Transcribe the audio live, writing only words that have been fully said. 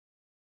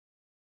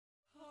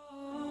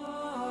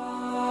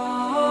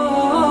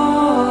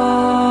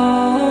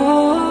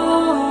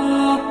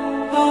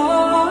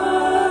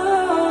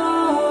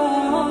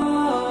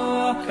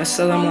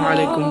Assalamu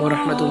alaikum wa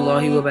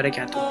rahmatullahi wa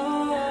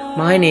barakatuh.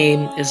 My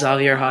name is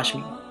Zaviyar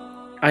Hashmi.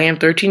 I am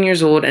 13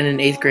 years old and in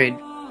 8th grade.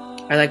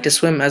 I like to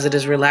swim as it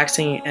is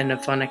relaxing and a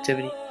fun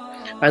activity.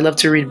 I love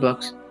to read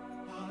books.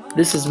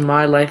 This is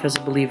my life as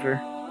a believer.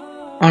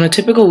 On a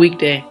typical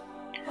weekday,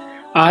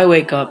 I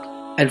wake up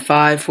at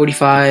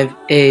 5:45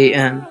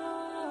 a.m.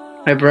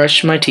 I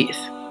brush my teeth,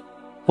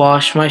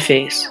 wash my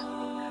face,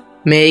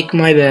 make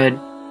my bed,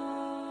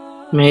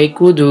 make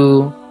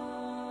wudu,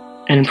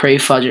 and pray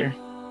Fajr.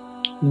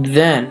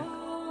 Then,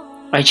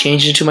 I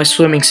change into my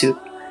swimming suit,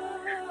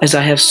 as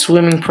I have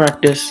swimming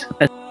practice.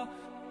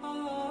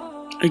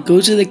 I go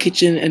to the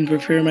kitchen and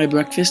prepare my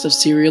breakfast of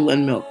cereal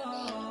and milk.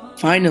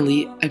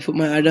 Finally, I put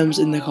my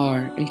items in the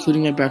car,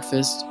 including my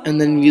breakfast, and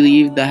then we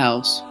leave the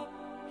house.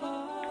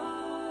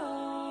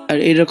 At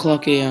 8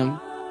 o'clock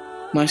a.m.,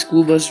 my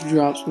school bus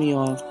drops me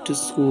off to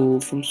school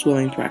from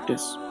swimming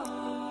practice.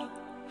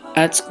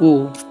 At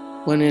school,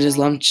 when it is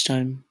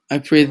lunchtime, I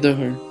pray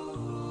Dhuhr.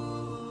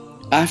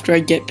 After I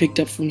get picked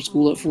up from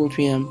school at 4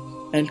 p.m.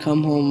 and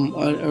come home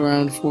at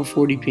around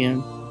 4:40 p.m.,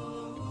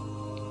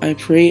 I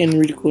pray and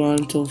read Quran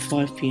until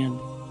 5 p.m.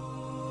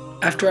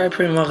 After I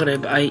pray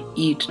Maghrib, I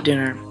eat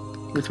dinner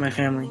with my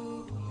family.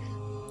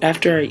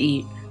 After I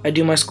eat, I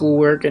do my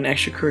schoolwork and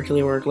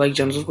extracurricular work like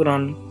Gems of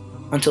Quran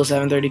until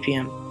 7:30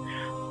 p.m.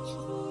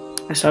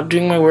 I stop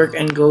doing my work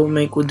and go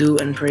make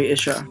wudu and pray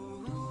Isha.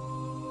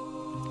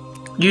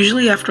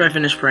 Usually after I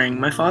finish praying,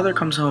 my father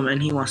comes home and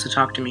he wants to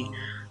talk to me,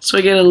 so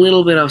I get a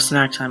little bit of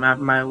snack time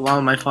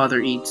while my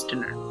father eats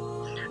dinner.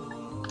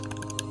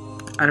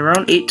 At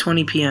around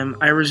 8:20 p.m.,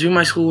 I resume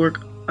my schoolwork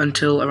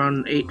until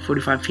around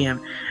 8:45 p.m.,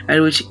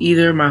 at which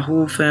either my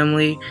whole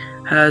family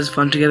has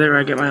fun together or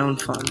I get my own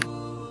fun.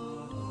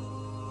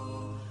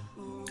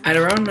 At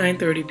around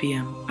 9:30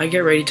 p.m., I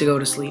get ready to go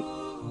to sleep.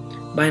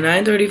 By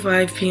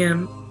 9:35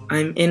 p.m.,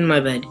 I'm in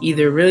my bed,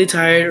 either really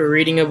tired or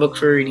reading a book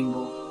for a reading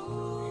bowl.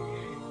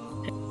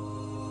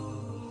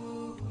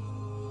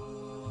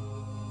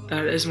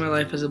 That is my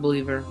life as a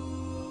believer.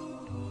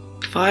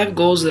 5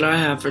 goals that I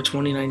have for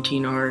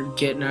 2019 are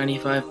get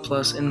 95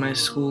 plus in my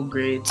school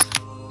grades,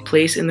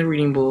 place in the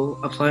reading bowl,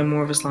 apply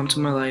more of Islam to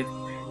my life,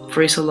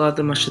 pray Salat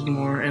the Masjid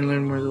more, and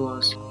learn more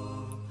du'as.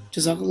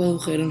 Jazakallahu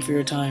khairan for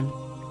your time.